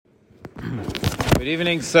Good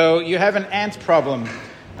evening. So you have an ant problem.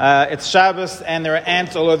 It's Shabbos and there are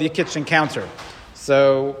ants all over your kitchen counter.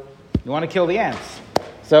 So you want to kill the ants.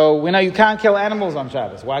 So we know you can't kill animals on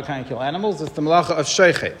Shabbos. Why can't you kill animals? It's the malacha of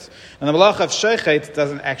sheichet. And the malacha of sheichet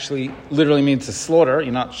doesn't actually literally mean to slaughter.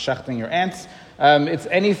 You're not shechting your ants. It's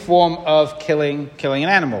any form of killing an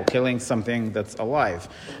animal, killing something that's alive.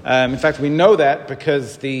 In fact, we know that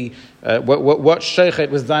because what sheichet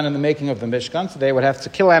was done in the making of the Mishkan, so they would have to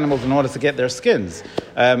kill animals in order to get their skins.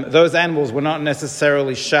 Those animals were not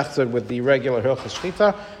necessarily shechted with the regular hilchos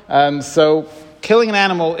shchita. So killing an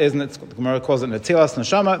animal is, the Gemara calls it netilas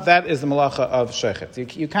neshama, that is the malacha of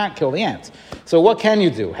sheichet. You can't kill the ant. So what can you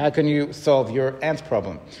do? How can you solve your ant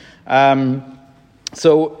problem?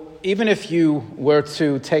 So even if you were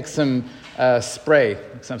to take some spray,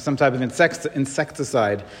 some type of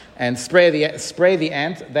insecticide, and spray the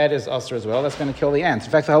ant, that is usher as well. That's going to kill the ant.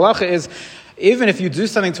 In fact, the halacha is, even if you do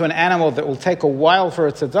something to an animal that will take a while for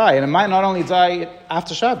it to die, and it might not only die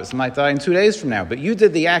after Shabbos, it might die in 2 days from now, but you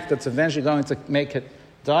did the act that's eventually going to make it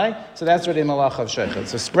die, so that's already a malacha of sheichet.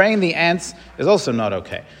 So spraying the ants is also not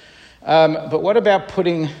okay. But what about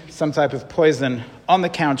putting some type of poison on the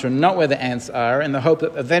counter, not where the ants are, in the hope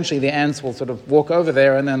that eventually the ants will sort of walk over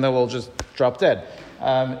there and then they will just drop dead?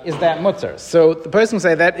 Is that mutter? So the person will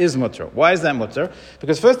say that is mutter. Why is that mutter?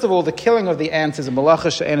 Because first of all, the killing of the ants is a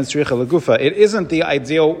malacha she'en tzricha legufa. It isn't the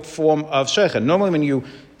ideal form of sheichet. Normally when you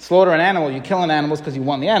slaughter an animal, you kill an animal because you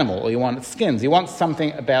want the animal, or you want its skins. You want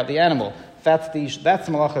something about the animal. That's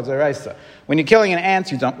malacha d'oraisa. When you're killing an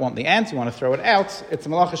ant, you don't want the ant, you want to throw it out. It's a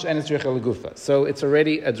malacha she'en tzricha legufa. So it's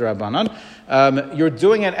already a d'rabanan. You're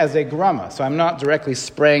doing it as a grama. So I'm not directly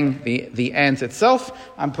spraying the ant itself.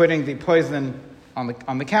 I'm putting the poison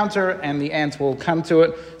on the counter, and the ants will come to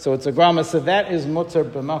it. So it's a grama. So that is mutter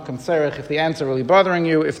b'makom tzarech. If the ants are really bothering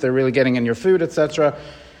you, if they're really getting in your food, etc.,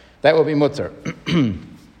 that will be mutter.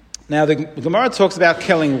 Now, the Gemara talks about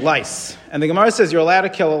killing lice. And the Gemara says you're allowed to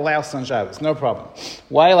kill a louse on Shabbos. No problem.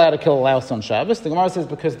 Why allowed to kill a louse on Shabbos? The Gemara says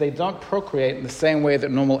because they don't procreate in the same way that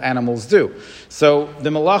normal animals do. So the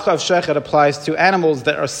malacha of sheichet applies to animals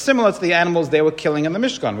that are similar to the animals they were killing in the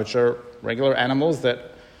Mishkan, which are regular animals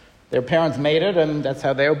that their parents mated, and that's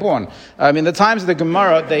how they were born. In the times of the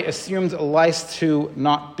Gemara, they assumed lice to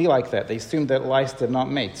not be like that. They assumed that lice did not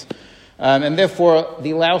mate. And therefore,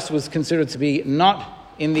 the louse was considered to be not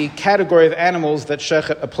in the category of animals that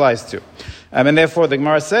sheichet applies to. And therefore, the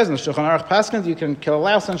Gemara says, in the Shulchan Aruch Paskins, you can kill a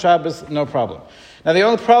louse on Shabbos, no problem. Now, the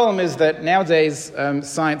only problem is that nowadays,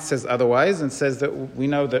 science says otherwise, and says that we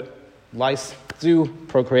know that lice do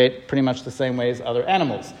procreate pretty much the same way as other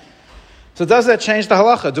animals. So does that change the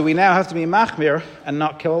halacha? Do we now have to be machmir and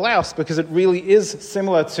not kill a louse? Because it really is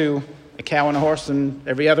similar to a cow and a horse and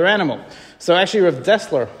every other animal. So actually, Rav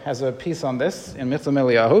Dessler has a piece on this in Mitzvah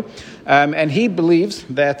Eliyahu, and he believes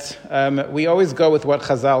that we always go with what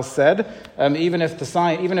Chazal said, even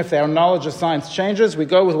if our knowledge of science changes, we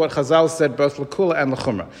go with what Chazal said, both l'kula and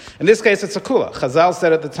l'chumra. In this case, it's a kula. Chazal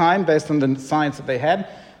said at the time, based on the science that they had,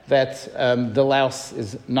 that the louse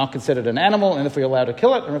is not considered an animal, and if you're allowed to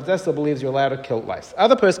kill it, and Rav Dessler believes you're allowed to kill lice.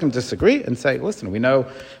 Other persons can disagree and say, listen, we know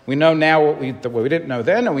now what we didn't know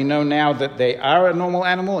then, and we know now that they are a normal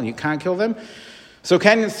animal, and you can't kill them. So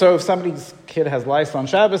if somebody's kid has lice on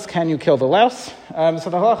Shabbos, can you kill the louse? So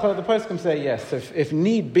the person can say yes. If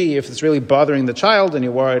need be, if it's really bothering the child and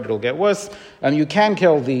you're worried it'll get worse, you can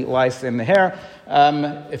kill the lice in the hair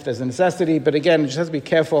if there's a necessity. But again, you just have to be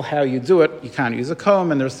careful how you do it. You can't use a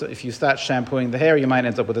comb, and if you start shampooing the hair, you might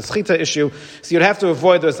end up with a schita issue. So you'd have to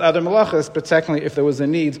avoid those other malachas, but technically, if there was a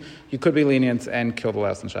need, you could be lenient and kill the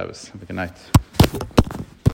louse on Shabbos. Have a good night.